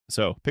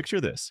So, picture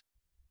this.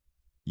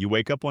 You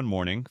wake up one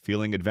morning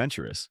feeling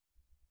adventurous.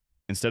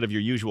 Instead of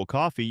your usual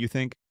coffee, you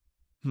think,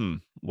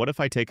 what if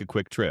I take a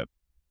quick trip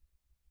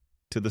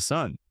to the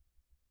sun?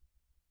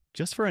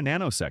 Just for a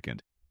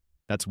nanosecond.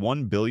 That's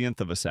 1/1000th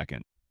of a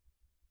second.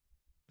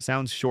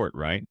 Sounds short,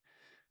 right?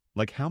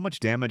 Like how much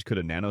damage could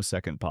a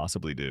nanosecond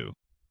possibly do?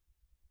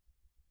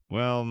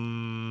 Well,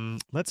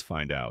 let's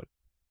find out.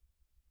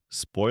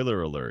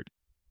 Spoiler alert,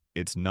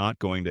 it's not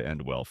going to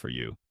end well for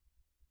you.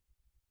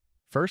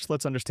 First,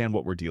 let's understand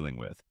what we're dealing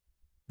with.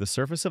 The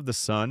surface of the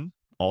sun,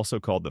 also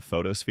called the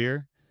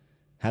photosphere,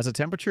 has a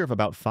temperature of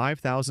about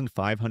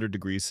 5,500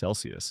 degrees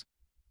Celsius.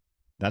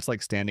 That's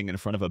like standing in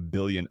front of a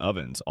billion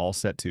ovens, all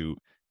set to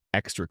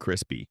extra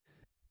crispy.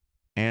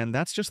 And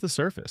that's just the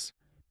surface.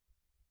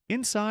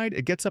 Inside,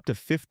 it gets up to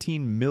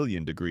 15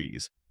 million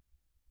degrees.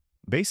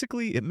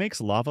 Basically, it makes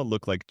lava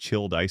look like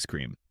chilled ice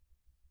cream.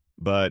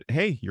 But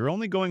hey, you're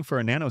only going for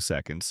a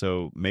nanosecond,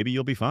 so maybe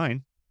you'll be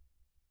fine.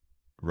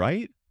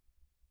 Right?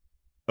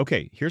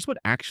 Okay, here's what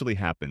actually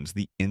happens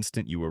the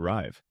instant you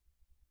arrive.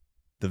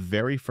 The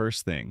very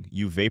first thing,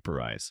 you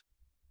vaporize.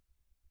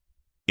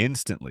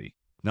 Instantly.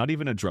 Not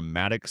even a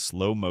dramatic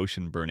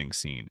slow-motion burning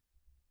scene.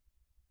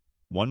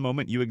 One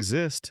moment you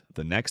exist,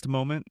 the next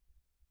moment,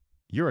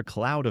 you're a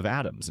cloud of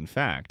atoms. In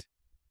fact,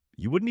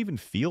 you wouldn't even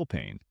feel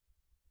pain.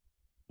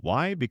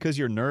 Why? Because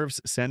your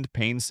nerves send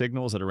pain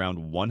signals at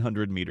around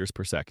 100 meters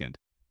per second.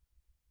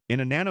 In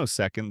a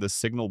nanosecond, the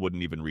signal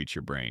wouldn't even reach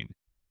your brain.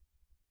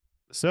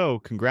 So,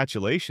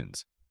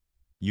 congratulations.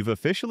 You've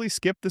officially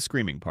skipped the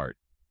screaming part.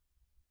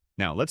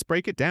 Now, let's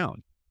break it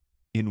down.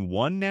 In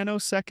 1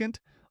 nanosecond,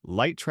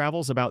 light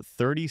travels about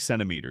 30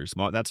 centimeters.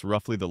 That's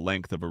roughly the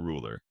length of a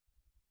ruler.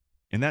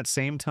 In that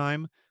same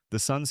time, the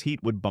sun's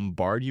heat would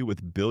bombard you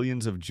with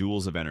billions of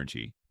joules of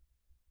energy.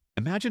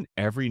 Imagine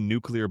every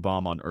nuclear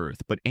bomb on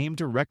Earth, but aimed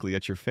directly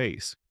at your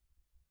face.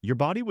 Your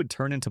body would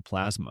turn into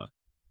plasma.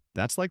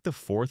 That's like the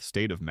fourth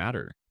state of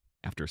matter,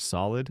 after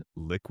solid,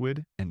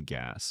 liquid, and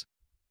gas.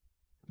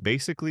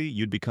 Basically,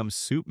 you'd become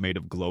soup made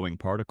of glowing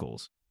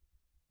particles.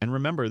 And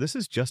remember, this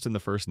is just in the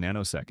first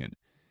nanosecond.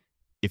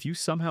 If you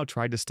somehow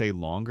tried to stay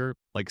longer,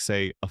 like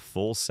say a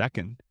full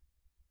second,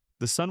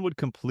 the sun would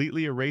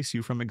completely erase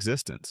you from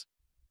existence.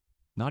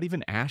 Not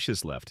even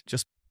ashes left,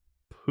 just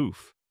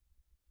poof.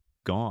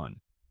 Gone.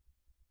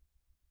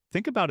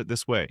 Think about it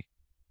this way.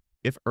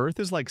 If Earth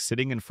is like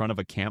sitting in front of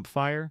a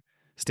campfire,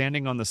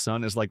 standing on the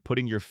sun is like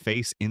putting your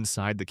face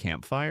inside the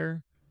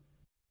campfire.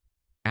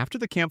 After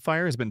the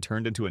campfire has been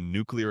turned into a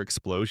nuclear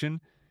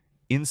explosion,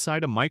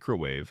 inside a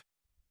microwave,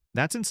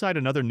 that's inside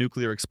another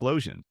nuclear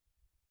explosion.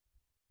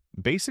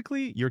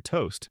 Basically, you're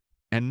toast,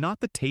 and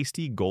not the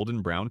tasty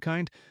golden brown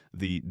kind,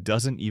 the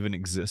doesn't even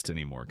exist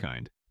anymore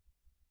kind.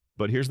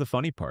 But here's the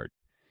funny part.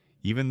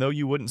 Even though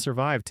you wouldn't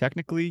survive,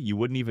 technically, you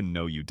wouldn't even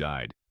know you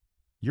died.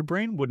 Your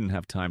brain wouldn't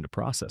have time to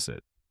process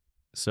it.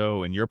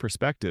 So, in your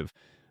perspective,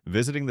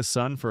 visiting the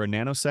sun for a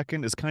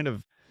nanosecond is kind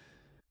of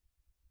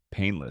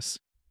painless.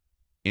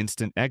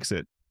 Instant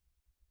exit.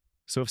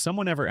 So if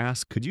someone ever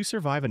asks, could you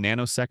survive a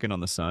nanosecond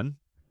on the sun?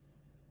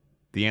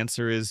 The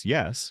answer is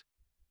yes,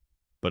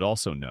 but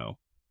also no.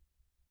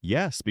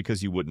 Yes,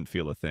 because you wouldn't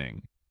feel a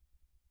thing.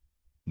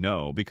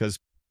 No, because,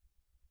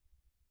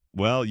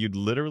 well, you'd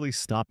literally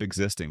stop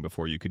existing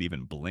before you could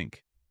even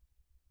blink.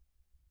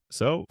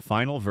 So,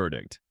 final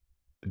verdict.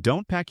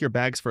 Don't pack your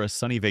bags for a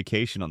sunny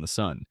vacation on the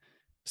sun.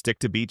 Stick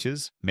to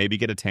beaches, maybe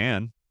get a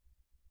tan.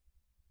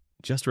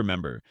 Just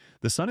remember,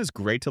 the sun is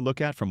great to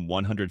look at from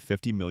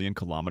 150 million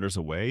kilometers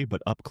away,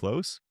 but up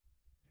close?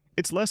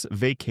 It's less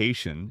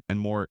vacation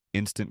and more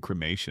instant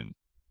cremation.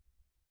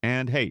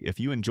 And hey, if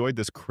you enjoyed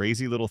this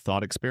crazy little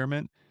thought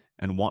experiment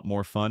and want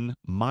more fun,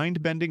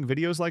 mind-bending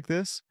videos like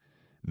this,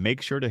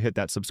 make sure to hit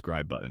that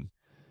subscribe button.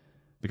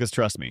 Because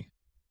trust me,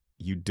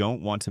 you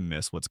don't want to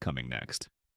miss what's coming next.